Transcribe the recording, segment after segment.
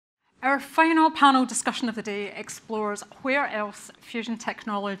Our final panel discussion of the day explores where else fusion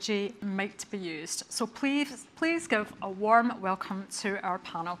technology might be used. So please give a warm welcome to our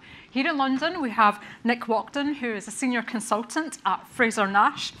panel. Here in London, we have Nick Walkden, who is a senior consultant at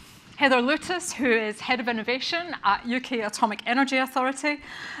Frazer-Nash, Heather Lewtas, who is Head of Innovation at UK Atomic Energy Authority,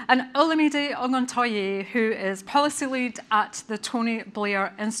 and Olamide Oguntoye, who is Policy Lead at the Tony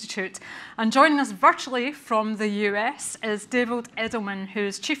Blair Institute. And joining us virtually from the US is David Edelman, who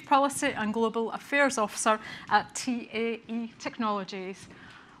is Chief Policy and Global Affairs Officer at TAE Technologies.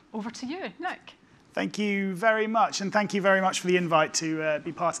 Over to you, Nick. Thank you very much, and thank you very much for the invite to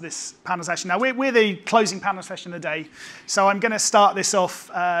be part of this panel session. Now, we're the closing panel session of the day, so I'm going to start this off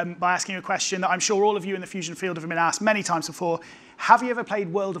by asking you a question that I'm sure all of you in the fusion field have been asked many times before. Have you ever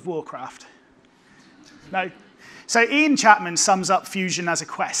played World of Warcraft? No? So Ian Chapman sums up fusion as a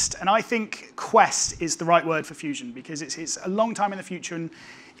quest, and I think quest is the right word for fusion because it's a long time in the future, and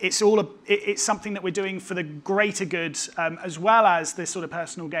it's something that we're doing for the greater good, as well as the sort of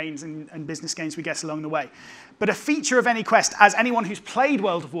personal gains and business gains we get along the way. But a feature of any quest, as anyone who's played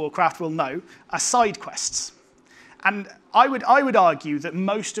World of Warcraft will know, are side quests. And I would argue that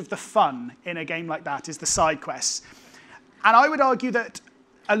most of the fun in a game like that is the side quests. And I would argue that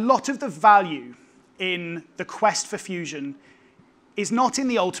a lot of the value in the quest for fusion is not in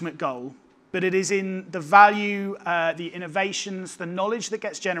the ultimate goal, but it is in the value, the innovations, the knowledge that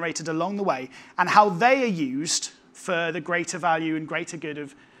gets generated along the way, and how they are used for the greater value and greater good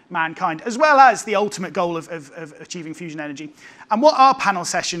of mankind, as well as the ultimate goal of achieving fusion energy. And what our panel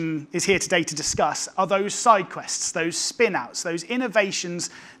session is here today to discuss are those side quests, those spin-outs, those innovations,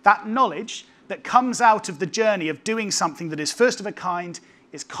 that knowledge that comes out of the journey of doing something that is first of a kind,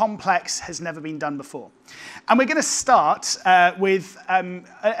 is complex, has never been done before. And we're going to start with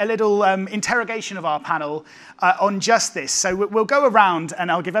a little interrogation of our panel on just this. So we'll go around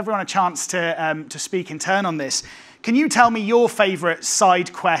and I'll give everyone a chance to speak in turn on this. Can you tell me your favorite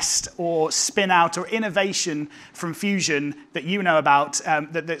side quest or spin out or innovation from fusion that you know about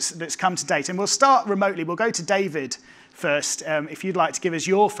that's come to date? And we'll start remotely. We'll go to David first, if you'd like to give us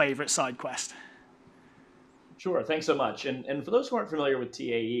your favorite side quest. Sure, thanks so much. And for those who aren't familiar with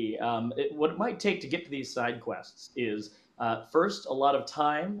TAE, what it might take to get to these side quests is first, a lot of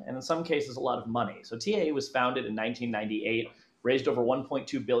time, and in some cases, a lot of money. So TAE was founded in 1998, raised over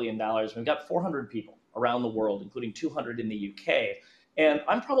 $1.2 billion. We've got 400 people around the world, including 200 in the UK. And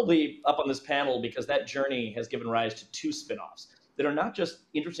I'm probably up on this panel because that journey has given rise to two spin-offs that are not just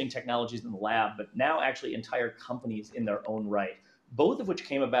interesting technologies in the lab, but now actually entire companies in their own right, both of which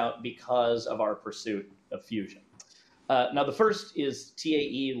came about because of our pursuit of fusion. Now, the first is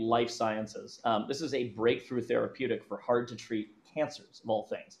TAE Life Sciences. This is a breakthrough therapeutic for hard-to-treat cancers, of all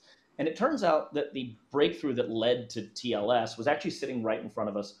things. And it turns out that the breakthrough that led to TLS was actually sitting right in front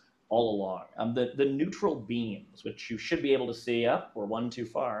of us all along. The neutral beams, which you should be able to see up, we're one too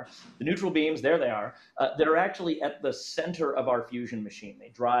far, the neutral beams, there they are, that are actually at the center of our fusion machine. They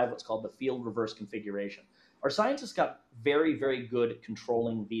drive what's called the field reverse configuration. Our scientists got very, very good at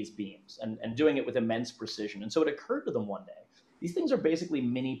controlling these beams and doing it with immense precision. And so it occurred to them one day, these things are basically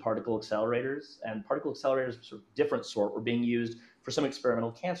mini particle accelerators, and particle accelerators of sort of different sort were being used for some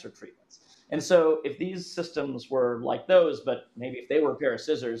experimental cancer treatments. And so if these systems were like those, but maybe if they were a pair of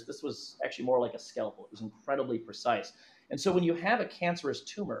scissors, this was actually more like a scalpel. It was incredibly precise. And so when you have a cancerous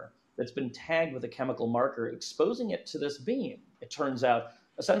tumor that's been tagged with a chemical marker, exposing it to this beam, it turns out,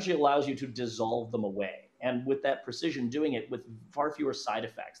 essentially allows you to dissolve them away. And with that precision, doing it with far fewer side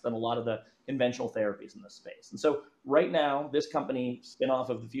effects than a lot of the conventional therapies in this space. And so right now, this company, spin-off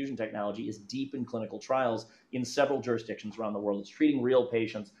of the fusion technology, is deep in clinical trials in several jurisdictions around the world. It's treating real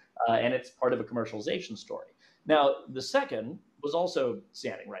patients, and it's part of a commercialization story. Now, the second was also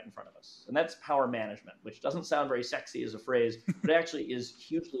standing right in front of us, and that's power management, which doesn't sound very sexy as a phrase, but actually is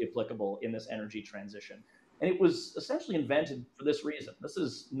hugely applicable in this energy transition. And it was essentially invented for this reason. This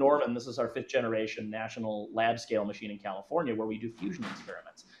is Norman. This is our 5th generation national lab scale machine in California where we do fusion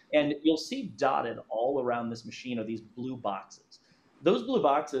experiments. And you'll see dotted all around this machine are these blue boxes. Those blue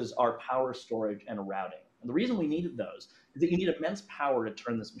boxes are power storage and routing. And the reason we needed those is that you need immense power to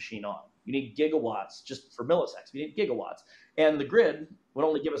turn this machine on. You need gigawatts just for milliseconds. You need gigawatts. And the grid would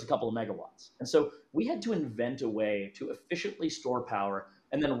only give us a couple of megawatts. And so we had to invent a way to efficiently store power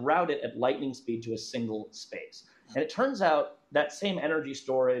and then route it at lightning speed to a single space. And it turns out that same energy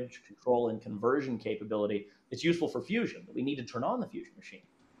storage, control, and conversion capability is useful for fusion, but we need to turn on the fusion machine.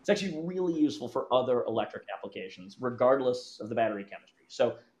 It's actually really useful for other electric applications, regardless of the battery chemistry.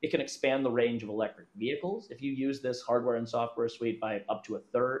 So it can expand the range of electric vehicles if you use this hardware and software suite by up to a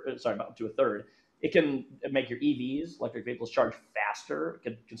third. It can make your EVs, electric vehicles, charge faster.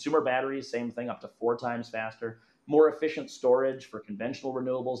 Consumer batteries, same thing, up to 4 times faster. More efficient storage for conventional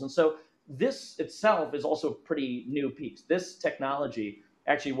renewables. And so this itself is also a pretty new piece. This technology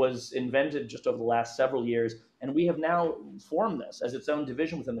actually was invented just over the last several years, and we have now formed this as its own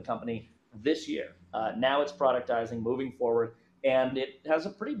division within the company this year. Now it's productizing, moving forward, and it has a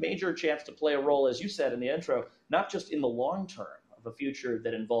pretty major chance to play a role, as you said in the intro, not just in the long term of a future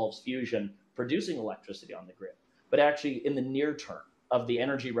that involves fusion producing electricity on the grid, but actually in the near term of the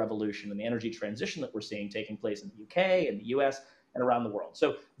energy revolution and the energy transition that we're seeing taking place in the UK, in the US, and around the world.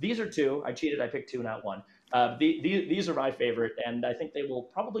 So these are two. I cheated. I picked two, not one. These are my favorite, and I think they will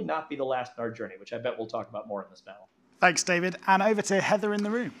probably not be the last in our journey, which I bet we'll talk about more in this panel. Thanks, David. And over to Heather in the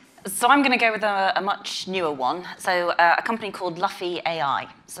room. So I'm going to go with a much newer one. So a company called Luffy AI.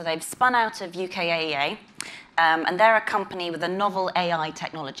 So they've spun out of UKAEA, and they're a company with a novel AI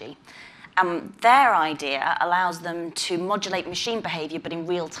technology. Their idea allows them to modulate machine behavior, but in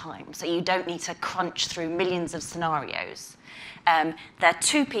real time. So you don't need to crunch through millions of scenarios. There are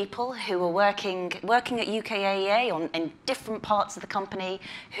 2 people who are working at UKAEA in different parts of the company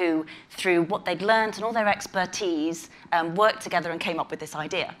who, through what they'd learned and all their expertise, worked together and came up with this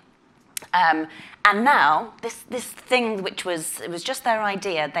idea. And now, this thing which it was just their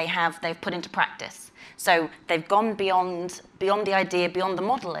idea, they've put into practice. So they've gone beyond the idea, beyond the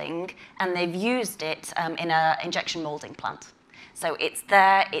modeling, and they've used it in an injection molding plant. So it's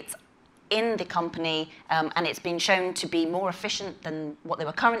there, it's in the company, and it's been shown to be more efficient than what they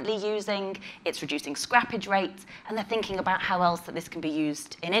were currently using. It's reducing scrappage rates, and they're thinking about how else that this can be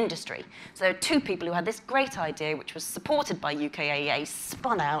used in industry. So there are 2 people who had this great idea, which was supported by UKAEA,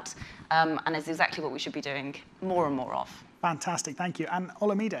 spun out, and is exactly what we should be doing more and more of. Fantastic, thank you. And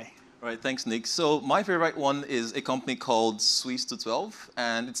Olamide. All right, thanks, Nick. So my favorite one is a company called FUSION22,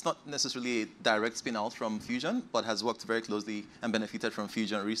 and it's not necessarily a direct spin-out from Fusion, but has worked very closely and benefited from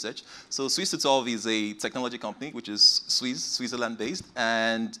Fusion research. So FUSION22 is a technology company, which is Switzerland-based,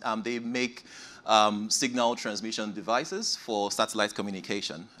 and they make signal transmission devices for satellite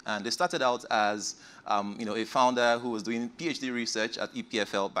communication. And they started out as a founder who was doing PhD research at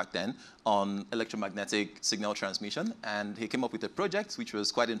EPFL back then on electromagnetic signal transmission, and he came up with a project which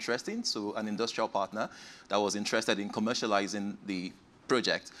was quite interesting. So an industrial partner that was interested in commercializing the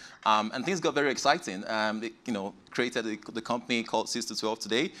project, and things got very exciting. They, created the company called FUSION22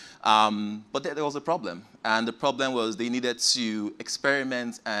 today, but there was a problem, and the problem was they needed to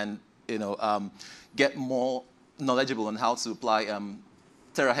experiment and get more knowledgeable on how to apply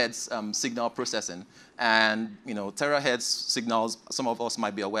terahertz signal processing. And terahertz signals, some of us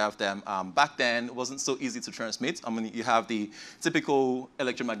might be aware of them. Back then, it wasn't so easy to transmit. I mean, you have the typical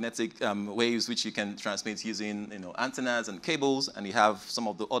electromagnetic waves, which you can transmit using antennas and cables, and you have some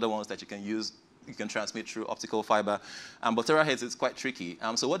of the other ones that you can use. You can transmit through optical fiber, but terahertz is quite tricky.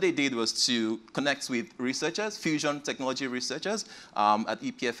 So what they did was to connect with researchers, fusion technology researchers at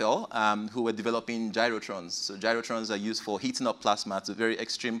EPFL, who were developing gyrotrons. So gyrotrons are used for heating up plasma to very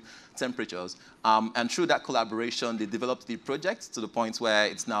extreme temperatures. And through that collaboration, they developed the project to the point where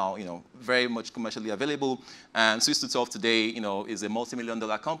it's now very much commercially available. And FUSION22 today is a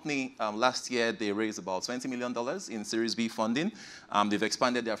multi-million-dollar company. Last year, they raised about $20 million in Series B funding. They've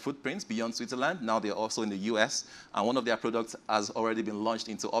expanded their footprints beyond Switzerland. Now they're also in the US. And one of their products has already been launched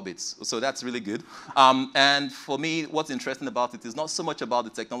into orbits. So that's really good. And for me, what's interesting about it is not so much about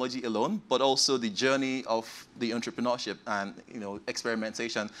the technology alone, but also the journey of the entrepreneurship and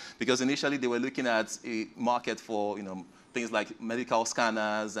experimentation. Because initially they were looking at a market for things like medical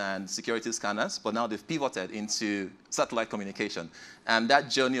scanners and security scanners, but now they've pivoted into satellite communication. And that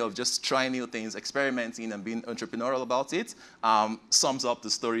journey of just trying new things, experimenting, and being entrepreneurial about it sums up the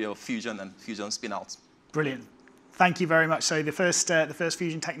story of Fusion and Fusion spin-out. Brilliant. Thank you very much. So the first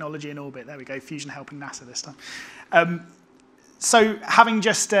fusion technology in orbit. There we go. Fusion helping NASA this time. So having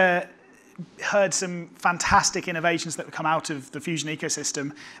just heard some fantastic innovations that have come out of the Fusion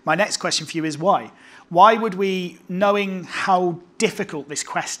ecosystem, my next question for you is why? Why would we, knowing how difficult this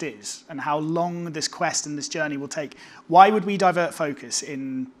quest is and how long this quest and this journey will take, why would we divert focus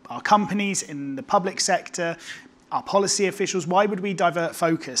in our companies, in the public sector, our policy officials? Why would we divert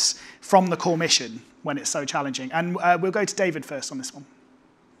focus from the core mission when it's so challenging? And we'll go to David first on this one.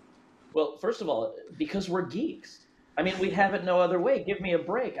 Well, first of all, because we're geeks. I mean, we have it no other way. Give me a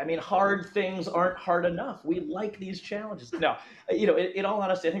break. I mean, hard things aren't hard enough. We like these challenges. No, in all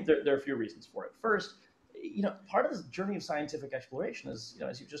honesty, I think there are a few reasons for it. First, part of this journey of scientific exploration is,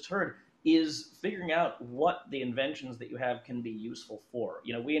 as you've just heard, is figuring out what the inventions that you have can be useful for.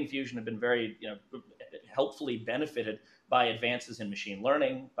 We in Fusion have been very, helpfully benefited by advances in machine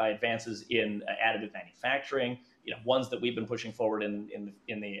learning, by advances in additive manufacturing, ones that we've been pushing forward in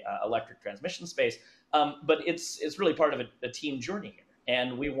the electric transmission space. But it's really part of a team journey here,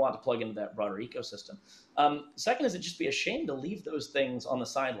 and we want to plug into that broader ecosystem. Second is it'd just be a shame to leave those things on the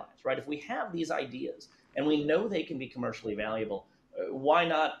sidelines, right? If we have these ideas and we know they can be commercially valuable, why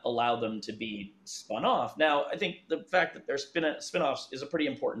not allow them to be spun off? Now, I think the fact that they're spin-offs is a pretty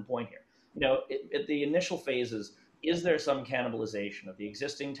important point here. At the initial phases, is there some cannibalization of the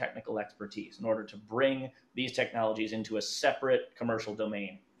existing technical expertise in order to bring these technologies into a separate commercial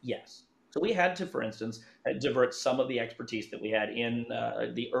domain? Yes. So we had to, for instance, divert some of the expertise that we had in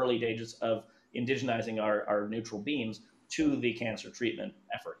the early stages of indigenizing our neutral beams to the cancer treatment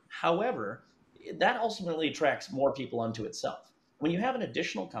effort. However, that ultimately attracts more people onto itself. When you have an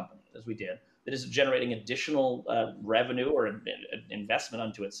additional company, as we did, that is generating additional revenue or an investment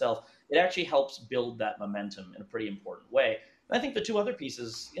unto itself, it actually helps build that momentum in a pretty important way. And I think the two other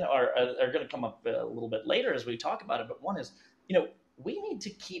pieces, are going to come up a little bit later as we talk about it. But one is, we need to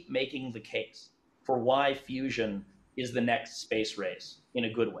keep making the case for why fusion is the next space race in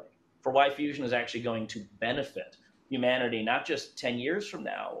a good way, for why fusion is actually going to benefit humanity, not just 10 years from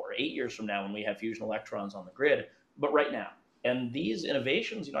now or 8 years from now when we have fusion electrons on the grid, but right now. And these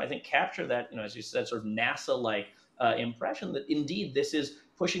innovations, I think capture that, as you said, sort of NASA-like impression that indeed this is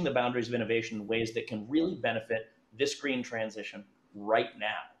pushing the boundaries of innovation in ways that can really benefit this green transition right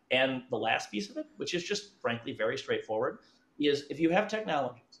now. And the last piece of it, which is just frankly very straightforward, is if you have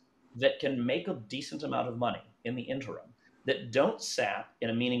technologies that can make a decent amount of money in the interim, that don't sap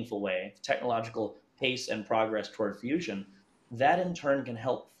in a meaningful way technological pace and progress toward fusion, that in turn can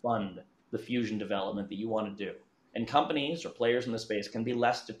help fund the fusion development that you want to do. And companies or players in the space can be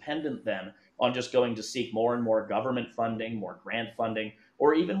less dependent then on just going to seek more and more government funding, more grant funding,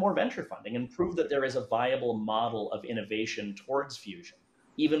 or even more venture funding, and prove that there is a viable model of innovation towards fusion,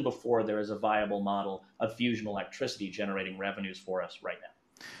 even before there is a viable model of fusion electricity generating revenues for us right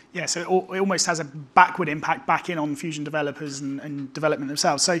now. Yeah, so it almost has a backward impact back in on fusion developers and development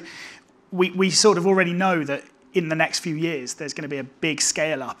themselves. So we sort of already know that in the next few years, there's going to be a big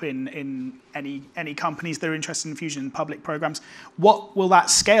scale up in any companies that are interested in fusion public programs. What will that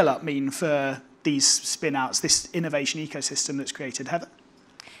scale up mean for these spin outs, this innovation ecosystem that's created, Heather?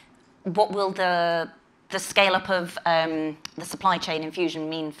 What will the scale up of the supply chain in fusion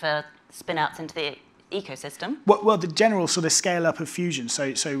mean for spin outs into the ecosystem? Well, the general sort of scale up of fusion.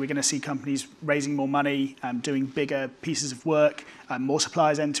 So we're going to see companies raising more money, doing bigger pieces of work, more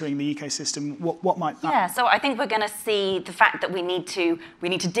suppliers entering the ecosystem. What might that? Yeah, so I think we're going to see the fact that we need to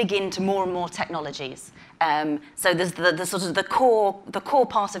dig into more and more technologies. So there's the sort of the core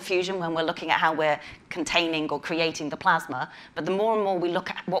part of fusion when we're looking at how we're containing or creating the plasma. But the more and more we look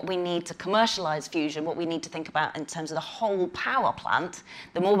at what we need to commercialize fusion, what we need to think about in terms of the whole power plant,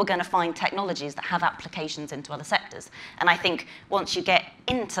 the more we're going to find technologies that have applications into other sectors. And I think once you get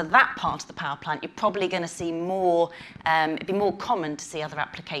into that part of the power plant, you're probably going to see more, it'd be more common to see other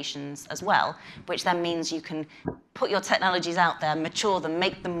applications as well, which then means you can put your technologies out there, mature them,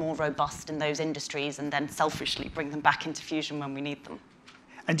 make them more robust in those industries, and then selfishly bring them back into fusion when we need them.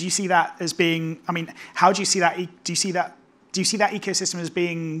 And do you see that as being, I mean, how do you see that? Do you see that ecosystem as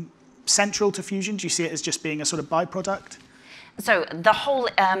being central to fusion? Do you see it as just being a sort of byproduct? So the whole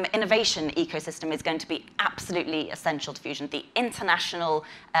innovation ecosystem is going to be absolutely essential to fusion. The international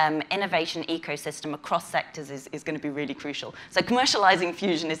innovation ecosystem across sectors is going to be really crucial. So commercializing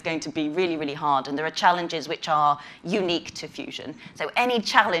fusion is going to be really, really hard, and there are challenges which are unique to fusion. So any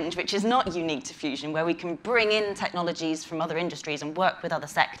challenge which is not unique to fusion, where we can bring in technologies from other industries and work with other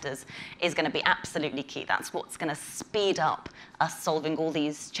sectors, is going to be absolutely key. That's what's going to speed up us solving all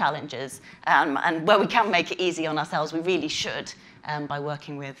these challenges. And where we can make it easy on ourselves, we really should, by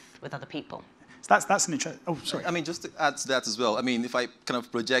working with other people. So that's an interesting, oh, sorry. I mean, just to add to that as well, I mean, if I kind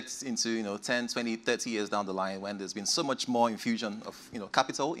of project into, 10, 20, 30 years down the line when there's been so much more infusion of,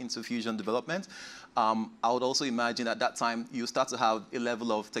 capital into fusion development, I would also imagine at that time you start to have a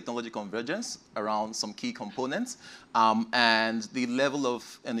level of technology convergence around some key components, and the level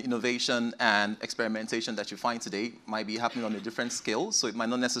of innovation and experimentation that you find today might be happening on a different scale. So it might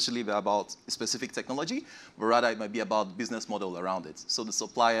not necessarily be about a specific technology, but rather it might be about the business model around it. So the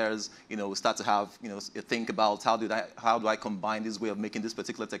suppliers, will start to have, think about how do I combine this way of making this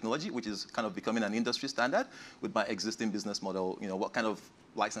particular technology, which is kind of becoming an industry standard, with my existing business model. What kind of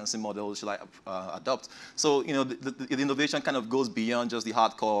licensing model should I adopt? So, the innovation kind of goes beyond just the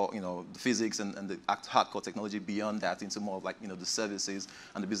hardcore, the physics and the hardcore technology, beyond that into more of like, the services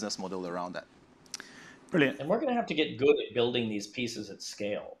and the business model around that. Brilliant. And we're going to have to get good at building these pieces at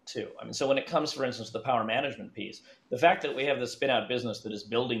scale too. I mean, so when it comes, for instance, to the power management piece, the fact that we have this spin-out business that is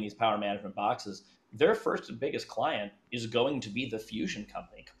building these power management boxes, their first and biggest client is going to be the fusion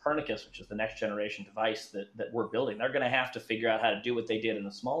company, Copernicus, which is the next generation device that we're building. They're going to have to figure out how to do what they did in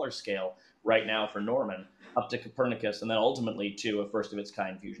a smaller scale right now for Norman, up to Copernicus, and then ultimately to a first of its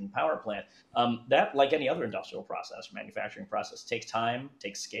kind fusion power plant. That, like any other industrial process or manufacturing process, takes time,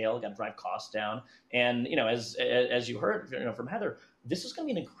 takes scale, got to drive costs down. And as you heard from Heather, this is going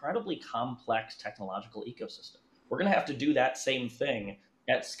to be an incredibly complex technological ecosystem. We're going to have to do that same thing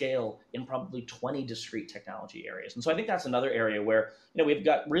at scale in probably 20 discrete technology areas. And so I think that's another area where we've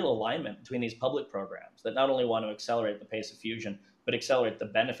got real alignment between these public programs that not only want to accelerate the pace of fusion, but accelerate the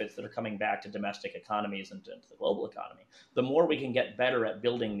benefits that are coming back to domestic economies and to the global economy. The more we can get better at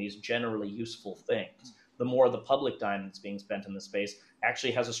building these generally useful things, the more the public dime that's being spent in the space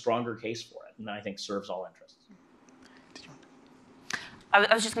actually has a stronger case for it, and I think serves all interests.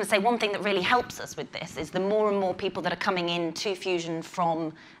 I was just going to say one thing that really helps us with this is the more and more people that are coming into fusion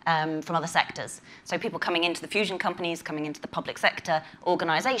from other sectors. So people coming into the fusion companies, coming into the public sector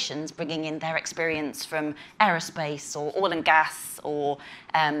organisations, bringing in their experience from aerospace or oil and gas or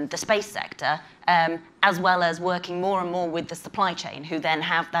the space sector, as well as working more and more with the supply chain, who then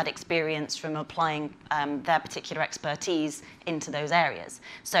have that experience from applying their particular expertise into those areas.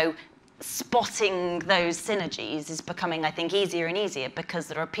 So spotting those synergies is becoming, I think, easier and easier because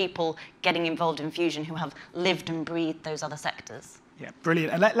there are people getting involved in fusion who have lived and breathed those other sectors. Yeah,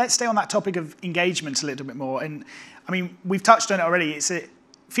 brilliant. And let's stay on that topic of engagement a little bit more. And I mean, we've touched on it already.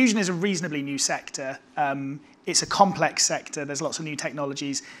 Fusion is a reasonably new sector. It's a complex sector. There's lots of new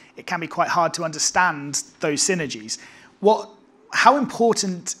technologies. It can be quite hard to understand those synergies. How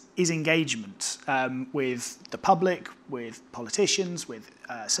important is engagement with the public, with politicians, with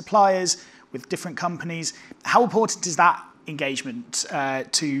suppliers, with different companies? How important is that engagement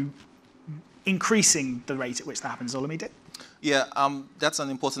to increasing the rate at which that happens, Olamide? Yeah, that's an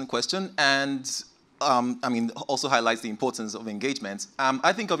important question, and I mean, also highlights the importance of engagement.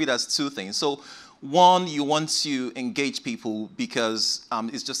 I think of it as two things. So, one, you want to engage people because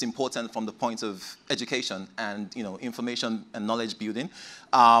it's just important from the point of education and information and knowledge building.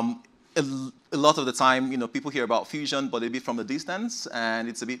 A lot of the time, people hear about fusion, but a bit from the distance, and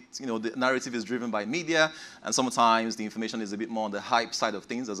it's a bit, the narrative is driven by media, and sometimes the information is a bit more on the hype side of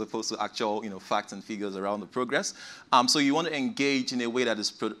things as opposed to actual, facts and figures around the progress. So you want to engage in a way that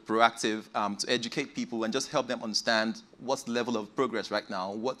is proactive to educate people and just help them understand what's the level of progress right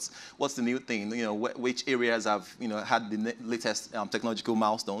now, what's the new thing, which areas have, had the latest technological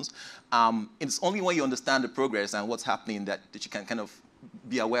milestones. It's only when you understand the progress and what's happening that you can kind of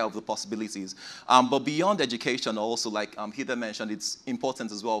be aware of the possibilities. But beyond education, also, like Heather mentioned, it's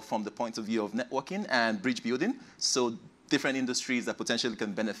important as well from the point of view of networking and bridge building. So different industries that potentially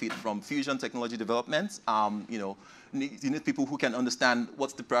can benefit from fusion technology development. You need people who can understand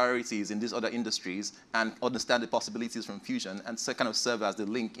what's the priorities in these other industries and understand the possibilities from fusion, and so kind of serve as the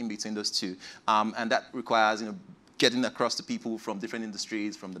link in between those two. And that requires, getting across to people from different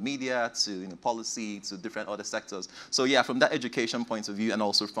industries, from the media to policy to different other sectors. So yeah, from that education point of view and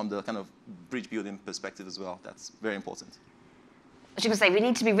also from the kind of bridge building perspective as well, that's very important. I was going to say, we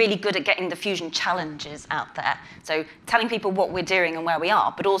need to be really good at getting the fusion challenges out there. So telling people what we're doing and where we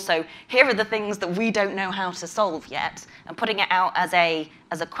are, but also here are the things that we don't know how to solve yet, and putting it out as a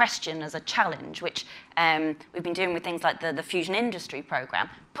question, as a challenge, which we've been doing with things like the Fusion Industry Programme,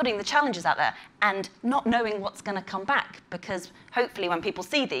 putting the challenges out there and not knowing what's going to come back, because hopefully when people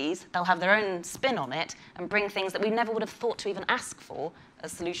see these, they'll have their own spin on it and bring things that we never would have thought to even ask for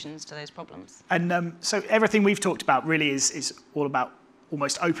as solutions to those problems. And so everything we've talked about really is all about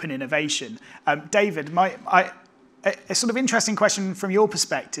almost open innovation. David, a sort of interesting question from your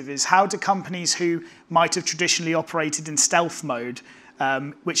perspective is, how do companies who might have traditionally operated in stealth mode,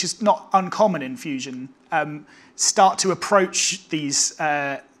 which is not uncommon in fusion, start to approach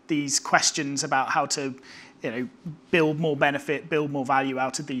these questions about how to build more benefit, build more value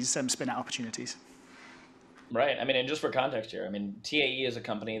out of these spin-out opportunities? Right. I mean, and just for context here, I mean, TAE is a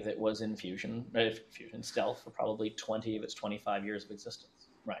company that was in fusion stealth for probably 20 of its 25 years of existence.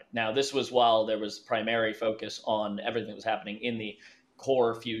 Right. Now, this was while there was primary focus on everything that was happening in the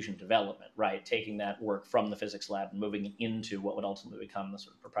core fusion development, right? Taking that work from the physics lab and moving it into what would ultimately become the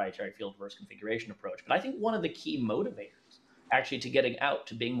sort of proprietary field reverse configuration approach. But I think one of the key motivators actually to getting out,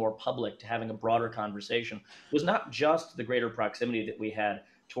 to being more public, to having a broader conversation was not just the greater proximity that we had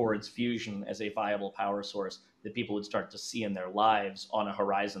towards fusion as a viable power source that people would start to see in their lives on a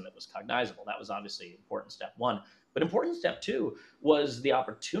horizon that was cognizable. That was obviously important step one. But important step 2 was the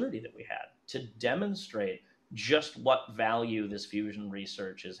opportunity that we had to demonstrate just what value this fusion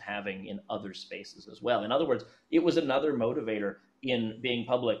research is having in other spaces as well. In other words, it was another motivator in being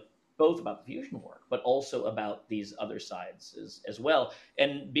public, both about the fusion work, but also about these other sides as well,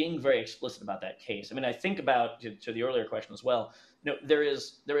 and being very explicit about that case. I mean, I think about, to the earlier question as well, there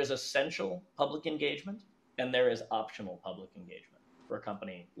is essential public engagement and there is optional public engagement for a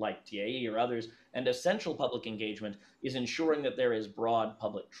company like TAE or others. And essential public engagement is ensuring that there is broad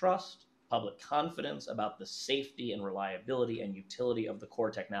public trust, public confidence about the safety and reliability and utility of the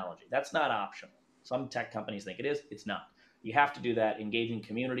core technology. That's not optional. Some tech companies think it is, it's not. You have to do that. Engaging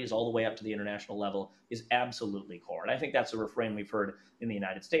communities all the way up to the international level is absolutely core. And I think that's a refrain we've heard in the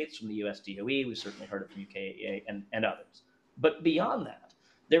United States from the US DOE. We've certainly heard it from UKAEA and others. But beyond that,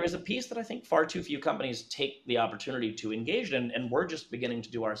 there is a piece that I think far too few companies take the opportunity to engage in, and we're just beginning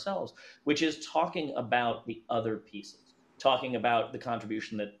to do ourselves, which is talking about the other pieces, talking about the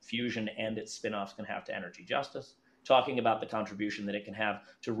contribution that fusion and its spin-offs can have to energy justice, talking about the contribution that it can have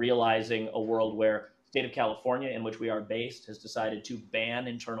to realizing a world where state of California, in which we are based, has decided to ban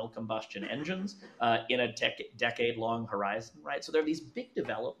internal combustion engines in a decade-long horizon, right? So there are these big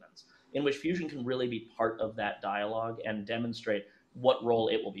developments in which fusion can really be part of that dialogue and demonstrate what role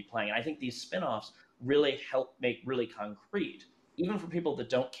it will be playing. And I think these spin-offs really help make really concrete, even for people that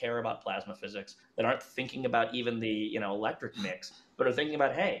don't care about plasma physics, that aren't thinking about even the electric mix, but are thinking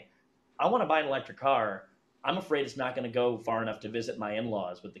about, hey, I want to buy an electric car. I'm afraid it's not going to go far enough to visit my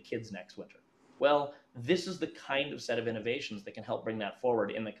in-laws with the kids next winter. Well, this is the kind of set of innovations that can help bring that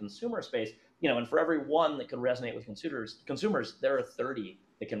forward in the consumer space. And for every one that can resonate with consumers, there are 30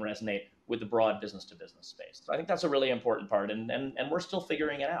 that can resonate with the broad business-to-business space. So I think that's a really important part, and we're still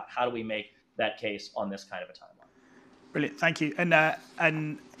figuring it out. How do we make that case on this kind of a timeline? Brilliant, thank you.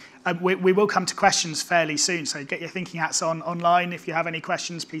 And we will come to questions fairly soon, so get your thinking hats on online. If you have any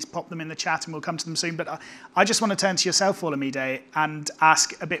questions, please pop them in the chat and we'll come to them soon. But I just want to turn to yourself, Olamide, and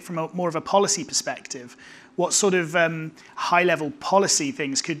ask a bit from more of a policy perspective. What sort of high-level policy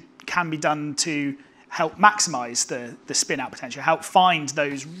things can be done to help maximise the spin-out potential, help find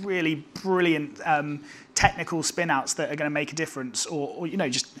those really brilliant technical spin-outs that are going to make a difference, or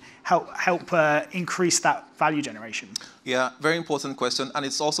just help increase that value generation? Yeah, very important question. And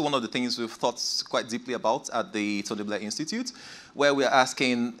it's also one of the things we've thought quite deeply about at the Tony Blair Institute, where we're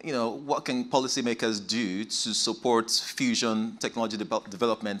asking, what can policymakers do to support fusion technology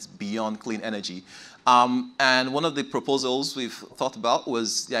development beyond clean energy? And one of the proposals we've thought about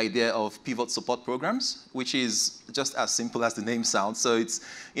was the idea of pivot support programs, which is just as simple as the name sounds. So it's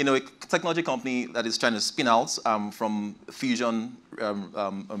a technology company that is trying to spin out from fusion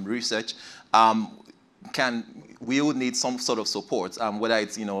research. We would need some sort of support, whether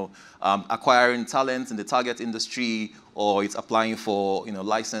it's acquiring talent in the target industry, or it's applying for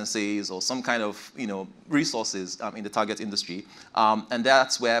licenses or some kind of resources in the target industry, and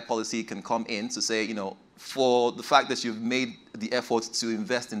that's where policy can come in to say, for the fact that you've made the effort to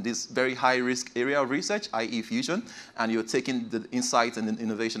invest in this very high-risk area of research, i.e. fusion, and you're taking the insight and the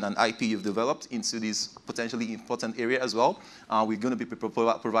innovation and IP you've developed into this potentially important area as well, we're going to be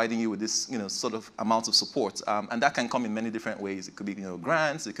providing you with this sort of amount of support. And that can come in many different ways. It could be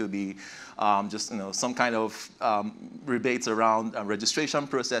grants, it could be just some kind of rebates around registration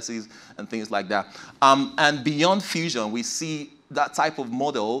processes and things like that. And beyond fusion, we see that type of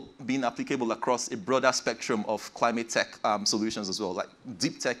model being applicable across a broader spectrum of climate tech solutions as well, like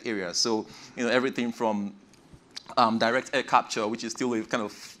deep tech areas. So, everything from direct air capture, which is still a kind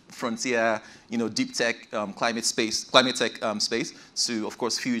of frontier, deep tech climate tech space, to, of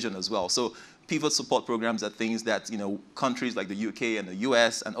course, fusion as well. So pivot support programs are things that, countries like the UK and the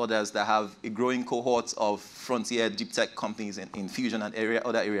US and others that have a growing cohort of frontier deep tech companies in fusion and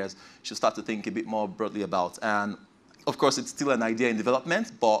other areas should start to think a bit more broadly about. And of course, it's still an idea in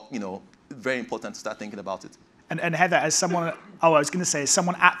development, but very important to start thinking about it. And Heather, as someone, as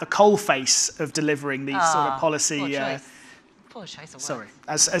someone at the coalface of delivering these sort of policy. Poor choice of words. Sorry,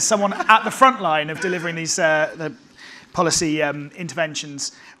 as someone at the front line of delivering these the policy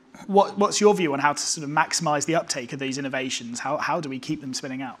interventions, what's your view on how to sort of maximise the uptake of these innovations? How do we keep them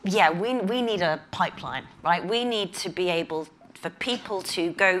spinning out? Yeah, we need a pipeline, right? We need to be able for people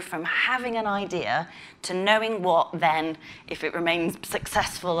to go from having an idea to knowing what then, if it remains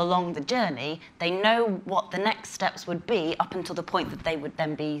successful along the journey, they know what the next steps would be up until the point that they would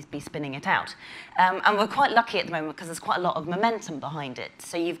then be spinning it out. And we're quite lucky at the moment because there's quite a lot of momentum behind it.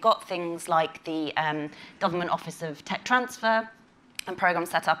 So you've got things like the Government Office of Tech Transfer, a program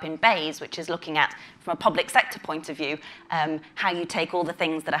set up in Bayes, which is looking at, from a public sector point of view, how you take all the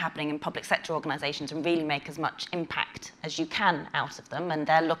things that are happening in public sector organisations and really make as much impact as you can out of them. And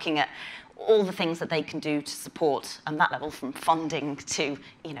they're looking at all the things that they can do to support on that level, from funding to,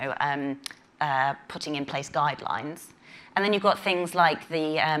 putting in place guidelines. And then you've got things like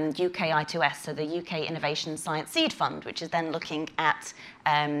the UKAEA, so the UK Innovation Science Seed Fund, which is then looking at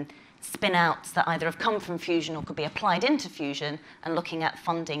spin-outs that either have come from Fusion or could be applied into Fusion, and looking at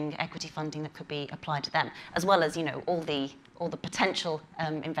funding, equity funding that could be applied to them, as well as all the potential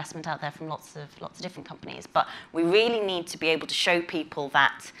investment out there from lots of different companies. But we really need to be able to show people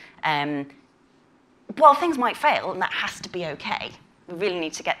that while things might fail, and that has to be okay, we really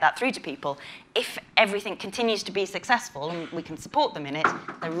need to get that through to people. If everything continues to be successful and we can support them in it,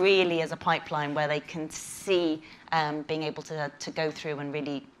 there really is a pipeline where they can see being able to go through and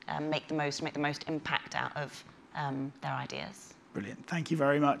really make the most impact out of their ideas. Brilliant. Thank you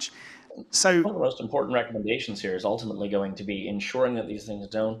very much. So one of the most important recommendations here is ultimately going to be ensuring that these things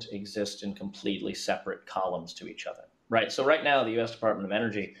don't exist in completely separate columns to each other. Right. So right now, the U.S. Department of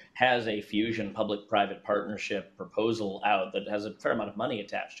Energy has a fusion public-private partnership proposal out that has a fair amount of money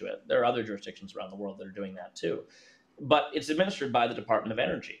attached to it. There are other jurisdictions around the world that are doing that too. But it's administered by the Department of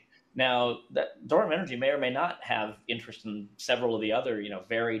Energy. Now, that Department of Energy may or may not have interest in several of the other,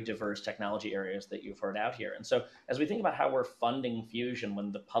 very diverse technology areas that you've heard out here. And so as we think about how we're funding fusion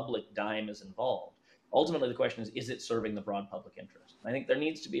when the public dime is involved, ultimately the question is it serving the broad public interest? I think there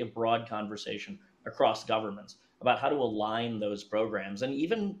needs to be a broad conversation across governments about how to align those programs and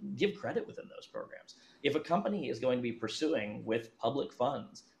even give credit within those programs. If a company is going to be pursuing with public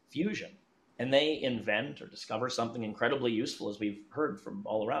funds fusion, and they invent or discover something incredibly useful, as we've heard from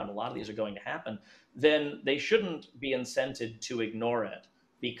all around, a lot of these are going to happen, then they shouldn't be incented to ignore it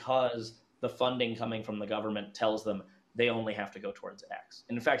because the funding coming from the government tells them they only have to go towards X.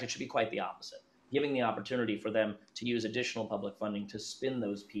 And in fact, it should be quite the opposite, giving the opportunity for them to use additional public funding to spin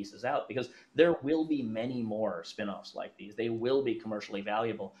those pieces out, because there will be many more spin-offs like these. They will be commercially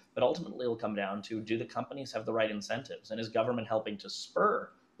valuable, but ultimately it'll come down to, do the companies have the right incentives? And is government helping to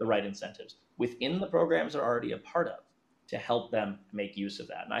spur the right incentives within the programs they're already a part of to help them make use of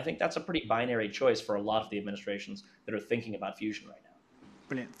that? And I think that's a pretty binary choice for a lot of the administrations that are thinking about fusion right now.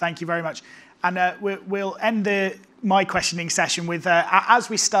 Brilliant. Thank you very much. And we'll end my questioning session with, as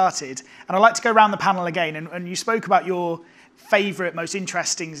we started, and I'd like to go around the panel again, and you spoke about your favourite, most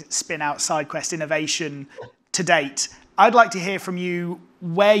interesting spin-out side quest innovation to date. I'd like to hear from you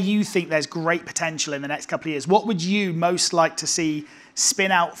where you think there's great potential in the next couple of years. What would you most like to see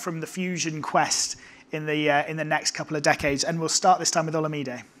spin out from the fusion quest in the next couple of decades? And we'll start this time with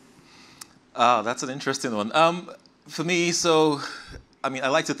Olamide. That's an interesting one. For me, I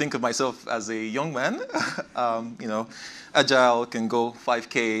like to think of myself as a young man, agile, can go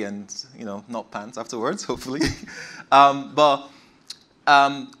 5K and, not pants afterwards, hopefully. But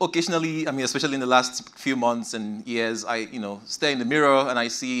occasionally, especially in the last few months and years, I, stare in the mirror and I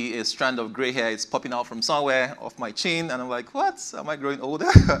see a strand of gray hair. It's popping out from somewhere off my chin, and I'm like, what? Am I growing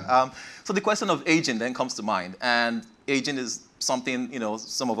older? So the question of aging then comes to mind, and aging is something,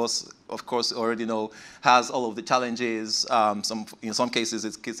 some of us, of course, already know has all of the challenges. In some cases,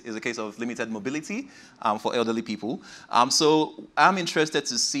 it's a case of limited mobility for elderly people. So I'm interested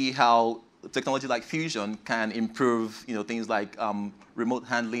to see how technology like fusion can improve, things like remote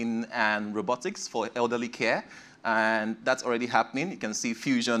handling and robotics for elderly care. And that's already happening. You can see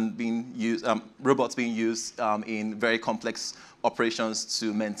fusion being used, robots being used in very complex operations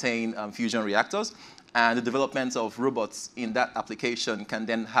to maintain fusion reactors. And the development of robots in that application can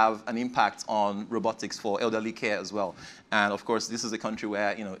then have an impact on robotics for elderly care as well. And of course, this is a country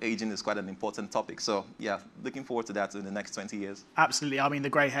where aging is quite an important topic. So yeah, looking forward to that in the next 20 years. Absolutely. The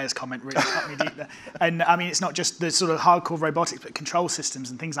grey hairs comment really cut me deep there. And it's not just the sort of hardcore robotics, but control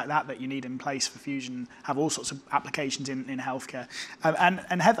systems and things like that you need in place for fusion have all sorts of applications in healthcare.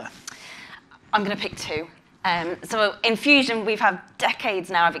 And Heather? I'm going to pick two. So in fusion, we've had decades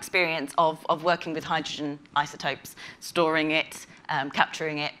now of experience of working with hydrogen isotopes, storing it,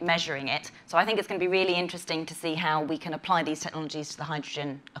 capturing it, measuring it. So I think it's going to be really interesting to see how we can apply these technologies to the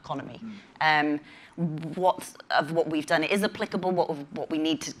hydrogen economy. What we've done is applicable, what we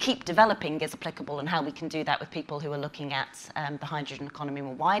need to keep developing is applicable, and how we can do that with people who are looking at the hydrogen economy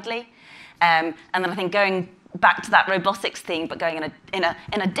more widely. And then I think going back to that robotics theme, but going in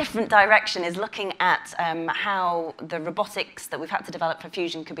a different direction, is looking at how the robotics that we've had to develop for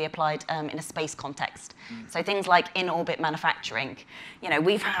fusion could be applied in a space context. So things like in-orbit manufacturing.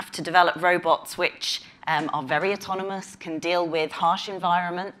 We have to develop robots which are very autonomous, can deal with harsh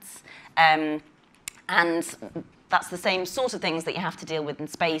environments, and that's the same sort of things that you have to deal with in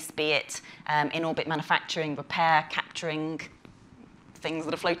space, be it in-orbit manufacturing, repair, capturing things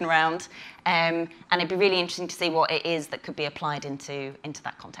that are floating around. And it'd be really interesting to see what it is that could be applied into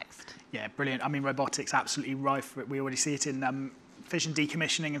that context. Yeah, brilliant. I mean, robotics absolutely rife. We already see it in fission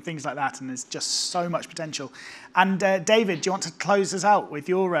decommissioning and things like that, and there's just so much potential. And David, do you want to close us out with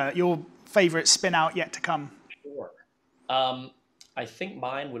your favourite spin out yet to come? Sure. I think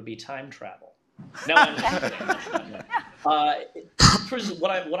mine would be time travel. No, I'm just kidding.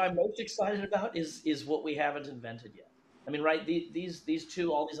 What I'm most excited about is what we haven't invented yet. I mean, right? These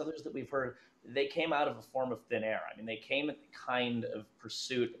two, all these others that we've heard, they came out of a form of thin air. I mean, they came at the kind of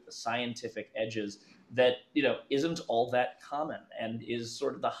pursuit at the scientific edges that, you know, isn't all that common and is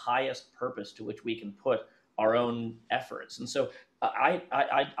sort of the highest purpose to which we can put our own efforts. And so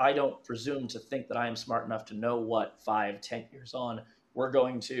I don't presume to think that I am smart enough to know what 5-10 years on we're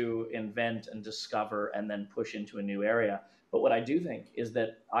going to invent and discover and then push into a new area. But what I do think is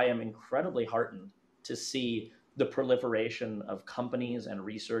that I am incredibly heartened to see the proliferation of companies and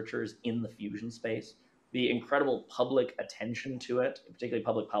researchers in the fusion space, the incredible public attention to it, particularly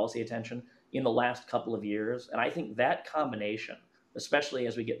public policy attention, in the last couple of years. And I think that combination, especially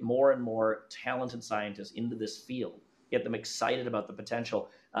as we get more and more talented scientists into this field, get them excited about the potential,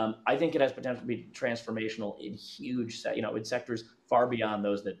 I think it has potential to be transformational in huge, in sectors far beyond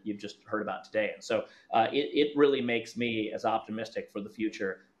those that you've just heard about today. And so it really makes me as optimistic for the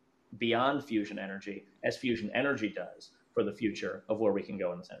future beyond fusion energy as fusion energy does for the future of where we can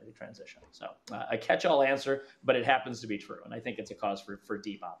go in this energy transition. So a catch-all answer, but it happens to be true. And I think it's a cause for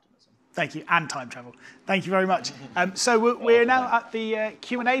deep optimism. Thank you, and time travel. Thank you very much. So we're now at the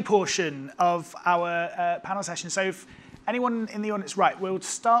Q&A portion of our panel session. So if anyone in the audience, right, we'll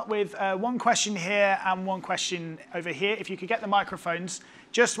start with one question here and one question over here. If you could get the microphones,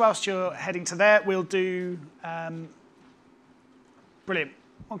 just whilst you're heading to there, we'll do, brilliant.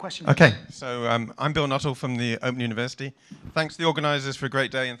 One question. Okay, so I'm Bill Nuttall from the Open University. Thanks to the organisers for a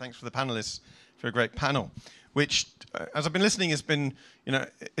great day, and thanks for the panellists for a great panel, which, as I've been listening, has been,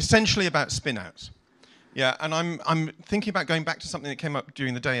 essentially about spin-outs. Yeah, and I'm thinking about going back to something that came up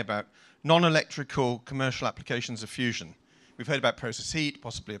during the day about non-electrical commercial applications of fusion. We've heard about process heat,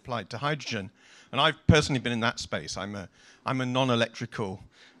 possibly applied to hydrogen, and I've personally been in that space. I'm a non-electrical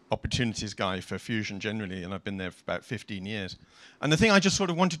opportunities guy for fusion generally, and I've been there for about 15 years. And the thing I just sort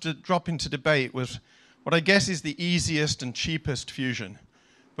of wanted to drop into debate was what I guess is the easiest and cheapest fusion,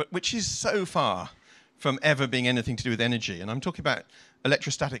 but which is so far from ever being anything to do with energy. And I'm talking about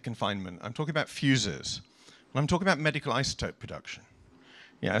electrostatic confinement, I'm talking about fusers, and I'm talking about medical isotope production.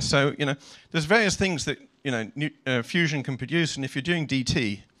 Yeah, so, there's various things that, fusion can produce, and if you're doing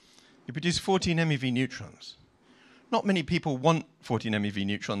DT, you produce 14 MeV neutrons. Not many people want 14 MeV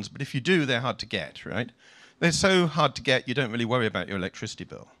neutrons, but if you do, they're hard to get, right? They're so hard to get, you don't really worry about your electricity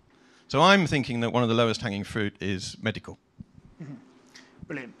bill. So I'm thinking that one of the lowest hanging fruit is medical. Mm-hmm.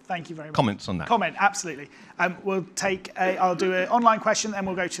 Brilliant. Thank you very much. Comments on that? Comment, absolutely. I'll do an online question, and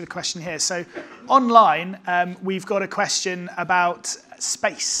we'll go to the question here. So online, we've got a question about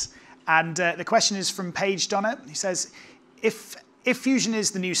space. And the question is from Paige Donner. He says, if fusion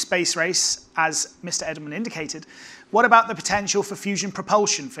is the new space race, as Mr. Edelman indicated, what about the potential for fusion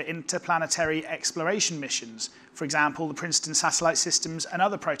propulsion for interplanetary exploration missions? For example, the Princeton satellite systems and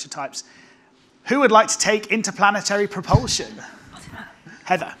other prototypes. Who would like to take interplanetary propulsion?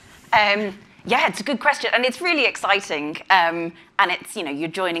 Heather. Yeah, it's a good question, and it's really exciting. And it's, you're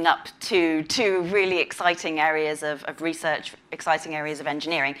joining up to two really exciting areas of research, exciting areas of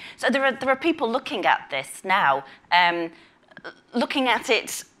engineering. So there are people looking at this now, looking at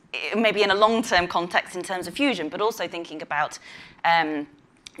it maybe in a long-term context in terms of fusion, but also thinking about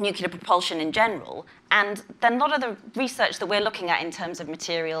nuclear propulsion in general. And then a lot of the research that we're looking at in terms of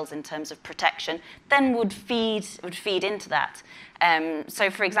materials, in terms of protection, then would feed into that. So,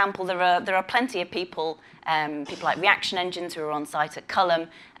 for example, there are plenty of people like reaction engines who are on site at Culham,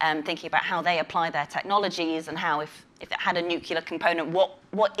 thinking about how they apply their technologies and how if it had a nuclear component,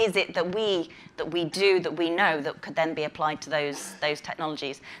 what is it that we do that we know that could then be applied to those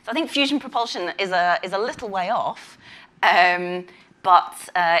technologies. So I think fusion propulsion is a little way off, but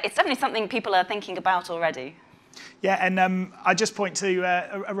it's definitely something people are thinking about already. Yeah, and I just point to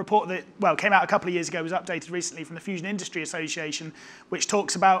a report that, came out a couple of years ago, was updated recently from the Fusion Industry Association, which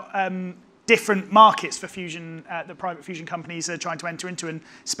talks about different markets for fusion that private fusion companies are trying to enter into, and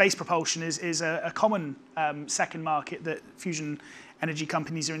space propulsion is a common second market that fusion energy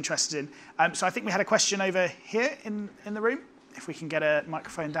companies are interested in. So I think we had a question over here in the room. If we can get a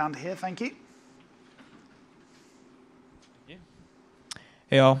microphone down to here, thank you.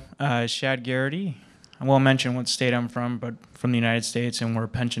 Hey all, Shad Garrity. won't mention what state I'm from, but from the United States, and we're a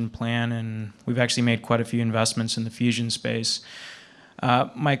pension plan, and we've actually made quite a few investments in the fusion space.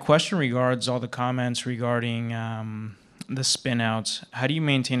 My question regards all the comments regarding the spin-outs. How do you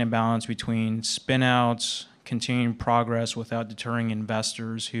maintain a balance between spin-outs, continuing progress without deterring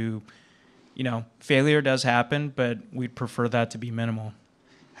investors who, failure does happen, but we'd prefer that to be minimal?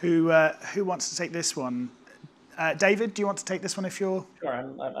 Who wants to take this one? David, do you want to take this one if you're... Sure,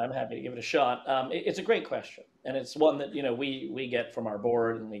 I'm happy to give it a shot. It's a great question, and it's one that we get from our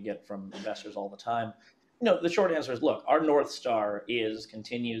board and we get from investors all the time. The short answer is, look, our North Star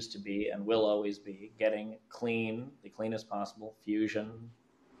continues to be, and will always be, getting the cleanest possible fusion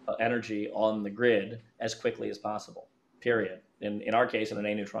energy on the grid as quickly as possible, period. In our case, in an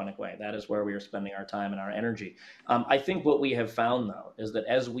aneutronic way. That is where we are spending our time and our energy. I think what we have found, though, is that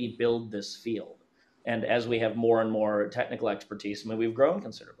as we build this field, and as we have more and more technical expertise, we've grown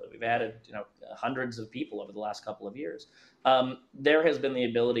considerably. We've added, hundreds of people over the last couple of years. There has been the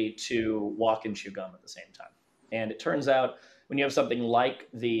ability to walk and chew gum at the same time. And it turns out when you have something like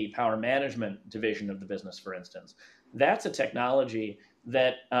the power management division of the business, for instance, that's a technology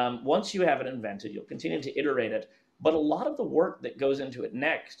that once you have it invented, you'll continue to iterate it. But a lot of the work that goes into it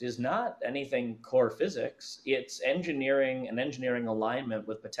next is not anything core physics. It's engineering and engineering alignment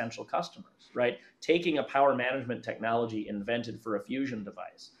with potential customers, right? Taking a power management technology invented for a fusion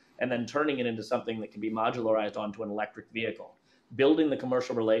device and then turning it into something that can be modularized onto an electric vehicle, building the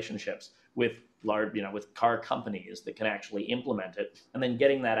commercial relationships with large, with car companies that can actually implement it, and then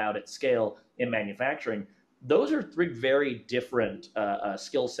getting that out at scale in manufacturing. Those are three very different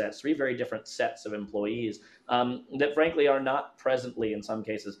skill sets, three very different sets of employees that frankly are not presently, in some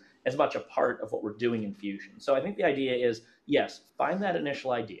cases, as much a part of what we're doing in Fusion. So I think the idea is, yes, find that initial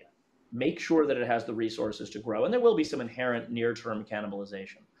idea, make sure that it has the resources to grow, and there will be some inherent near-term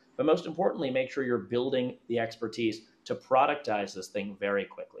cannibalization. But most importantly, make sure you're building the expertise to productize this thing very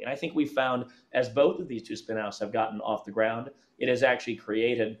quickly. And I think we found, as both of these two spin-outs have gotten off the ground, it has actually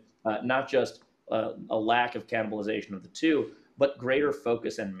created not just a lack of cannibalization of the two, but greater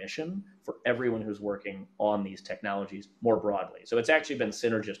focus and mission for everyone who's working on these technologies more broadly. So it's actually been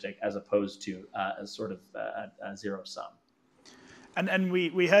synergistic as opposed to a sort of a zero sum. And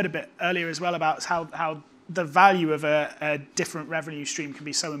we heard a bit earlier as well about how the value of a different revenue stream can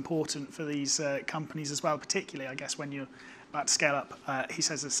be so important for these companies as well, particularly, I guess, when you're about to scale up. He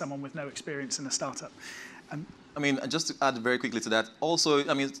says as someone with no experience in a startup. Just to add very quickly to that, also,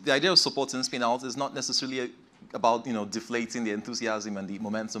 the idea of supporting spin-out is not necessarily about, deflating the enthusiasm and the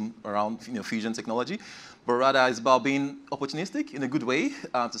momentum around, fusion technology, but rather it's about being opportunistic in a good way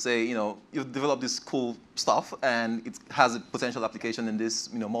to say, you've developed this cool stuff and it has a potential application in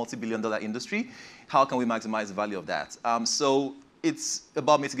this, multi-billion-dollar industry. How can we maximize the value of that? So it's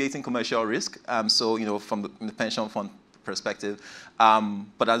about mitigating commercial risk. From the pension fund perspective,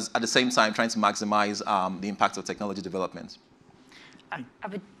 but at the same time trying to maximize the impact of technology development. I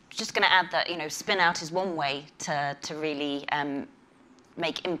was just going to add that spin-out is one way to really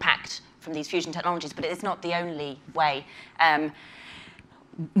make impact from these fusion technologies, but it is not the only way.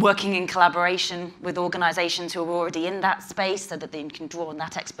 Working in collaboration with organizations who are already in that space so that they can draw on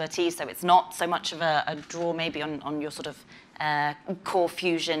that expertise, so it's not so much of a draw maybe on your sort of core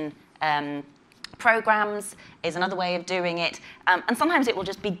fusion programs is another way of doing it. And sometimes it will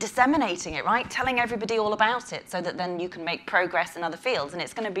just be disseminating it, right? Telling everybody all about it so that then you can make progress in other fields. And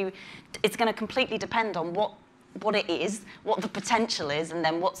it's going to completely depend on what it is, what the potential is, and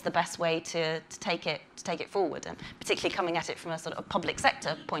then what's the best way to take it forward. And particularly coming at it from a sort of public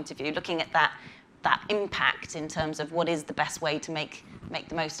sector point of view, looking at that impact in terms of what is the best way to make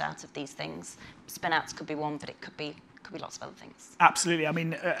the most out of these things. Spin-outs could be one, but it could be lots of other things. Absolutely.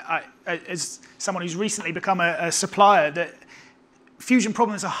 As someone who's recently become a supplier, that fusion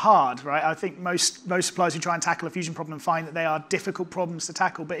problems are hard, right? I think most suppliers who try and tackle a fusion problem find that they are difficult problems to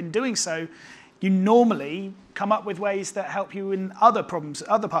tackle, but in doing so, you normally come up with ways that help you in other problems,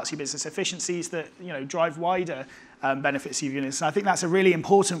 other parts of your business, efficiencies that drive wider benefits of your units. And I think that's a really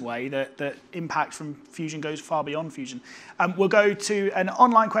important way that impact from fusion goes far beyond fusion. We'll go to an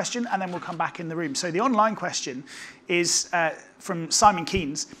online question and then we'll come back in the room. So the online question is from Simon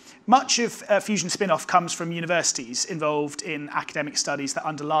Keynes. Much of fusion spin-off comes from universities involved in academic studies that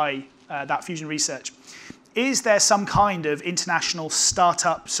underlie that fusion research. Is there some kind of international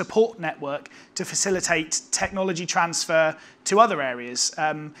startup support network to facilitate technology transfer to other areas?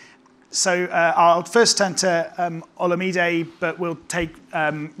 So I'll first turn to Olamide, but we'll take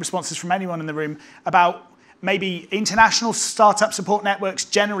responses from anyone in the room about maybe international startup support networks,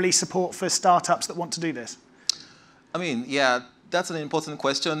 generally support for startups that want to do this. Yeah, That's an important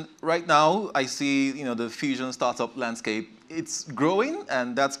question. Right now, I see the fusion startup landscape. It's growing,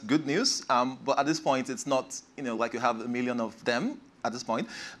 and that's good news. But at this point, it's not like you have 1 million of them at this point.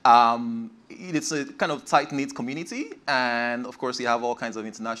 It's a kind of tight-knit community, and of course, you have all kinds of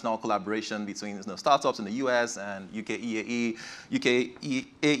international collaboration between startups in the US and UKAEA,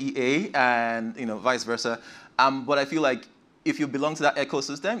 and vice versa. But I feel like if you belong to that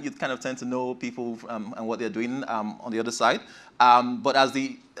ecosystem, you kind of tend to know people and what they're doing on the other side. But as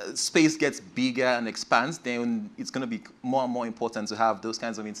the space gets bigger and expands, then it's going to be more and more important to have those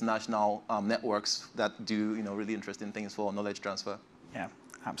kinds of international networks that do really interesting things for knowledge transfer. Yeah,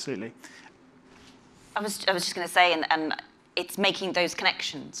 absolutely. I was just going to say, and it's making those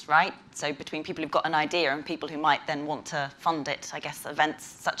connections, right? So between people who've got an idea and people who might then want to fund it. I guess events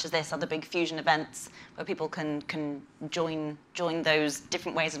such as this, other big fusion events, where people can join those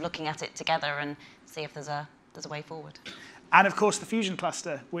different ways of looking at it together and see if there's a way forward. And of course, the Fusion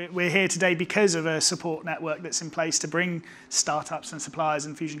Cluster. We're here today because of a support network that's in place to bring startups and suppliers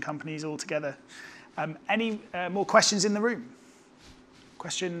and fusion companies all together. Any more questions in the room?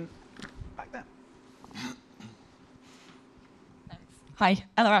 Question back there. Hi,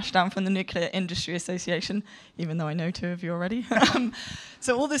 Ella Ashdown from the Nuclear Industry Association, even though I know 2 of you already.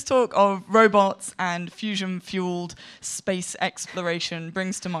 So all this talk of robots and fusion-fueled space exploration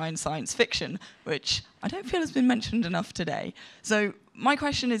brings to mind science fiction, which I don't feel has been mentioned enough today. So my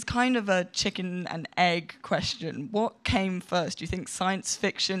question is kind of a chicken and egg question. What came first? Do you think science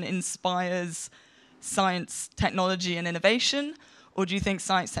fiction inspires science, technology, and innovation? Or do you think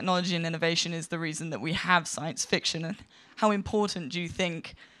science, technology, and innovation is the reason that we have science fiction? And how important do you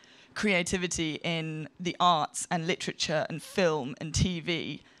think creativity in the arts and literature and film and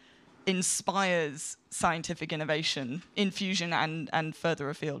TV inspires scientific innovation in fusion and further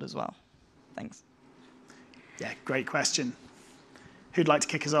afield as well? Thanks. Yeah, great question. Who'd like to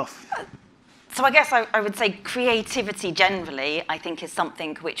kick us off? So I guess I would say creativity generally, I think, is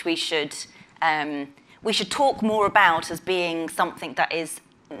something which we should talk more about as being something that is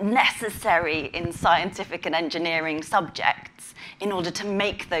necessary in scientific and engineering subjects in order to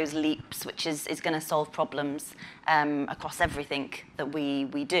make those leaps, which is going to solve problems across everything that we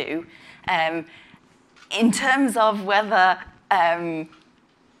do. In terms of whether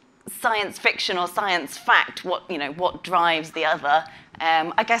science fiction or science fact, what drives the other,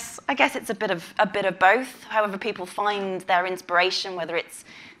 I guess it's a bit of both. However people find their inspiration, whether it's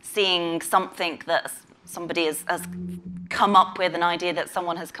seeing something that somebody has come up with, an idea that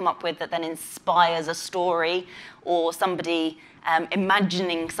someone has come up with that then inspires a story, or somebody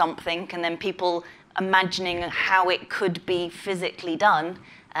imagining something and then people imagining how it could be physically done.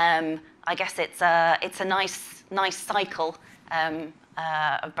 I guess it's a nice cycle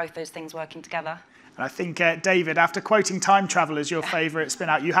of both those things working together. And I think, David, after quoting Time Travel as your favourite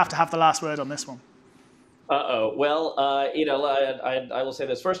spin-out, you have to have the last word on this one. Uh-oh. Well, I will say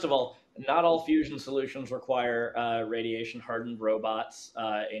this. First of all, not all fusion solutions require radiation-hardened robots.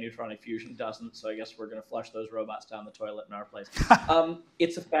 A neutronic fusion doesn't, so I guess we're going to flush those robots down the toilet in our place.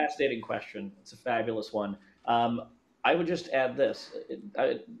 It's a fascinating question. It's a fabulous one. I would just add this.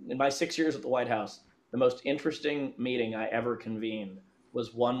 In my 6 years at the White House, the most interesting meeting I ever convened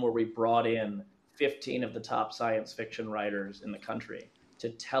was one where we brought in 15 of the top science fiction writers in the country to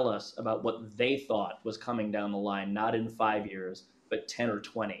tell us about what they thought was coming down the line, not in 5 years, but 10 or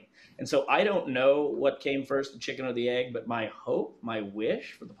 20. And so I don't know what came first, the chicken or the egg, but my hope, my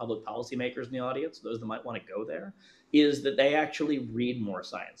wish for the public policymakers in the audience, those that might want to go there, is that they actually read more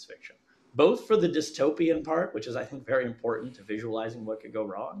science fiction, both for the dystopian part, which is, I think, very important to visualizing what could go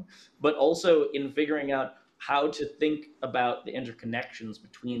wrong, but also in figuring out how to think about the interconnections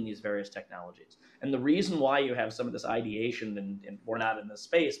between these various technologies. And the reason why you have some of this ideation, and we're not in this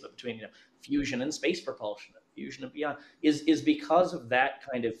space, but between fusion and space propulsion, fusion and beyond, is because of that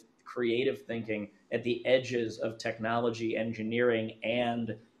kind of creative thinking at the edges of technology, engineering,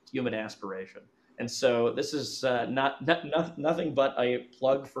 and human aspiration. And so this is nothing but a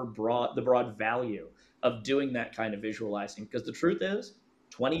plug for the broad value of doing that kind of visualizing. Because the truth is,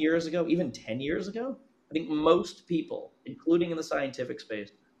 20 years ago, even 10 years ago, I think most people, including in the scientific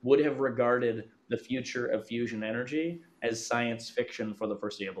space, would have regarded the future of fusion energy as science fiction for the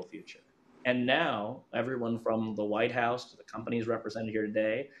foreseeable future. And now, everyone from the White House to the companies represented here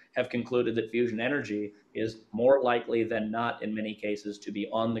today have concluded that fusion energy is more likely than not, in many cases, to be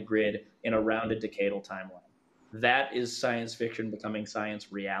on the grid in around a decadal timeline. That is science fiction becoming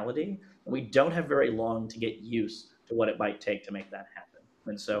science reality. And we don't have very long to get used to what it might take to make that happen.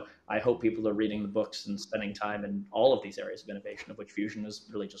 And so I hope people are reading the books and spending time in all of these areas of innovation, of which fusion is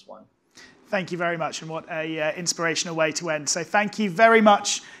really just one. Thank you very much, and what a inspirational way to end. So thank you very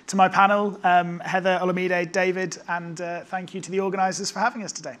much to my panel, Heather, Olamide, David, and thank you to the organisers for having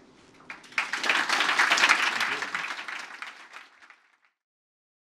us today.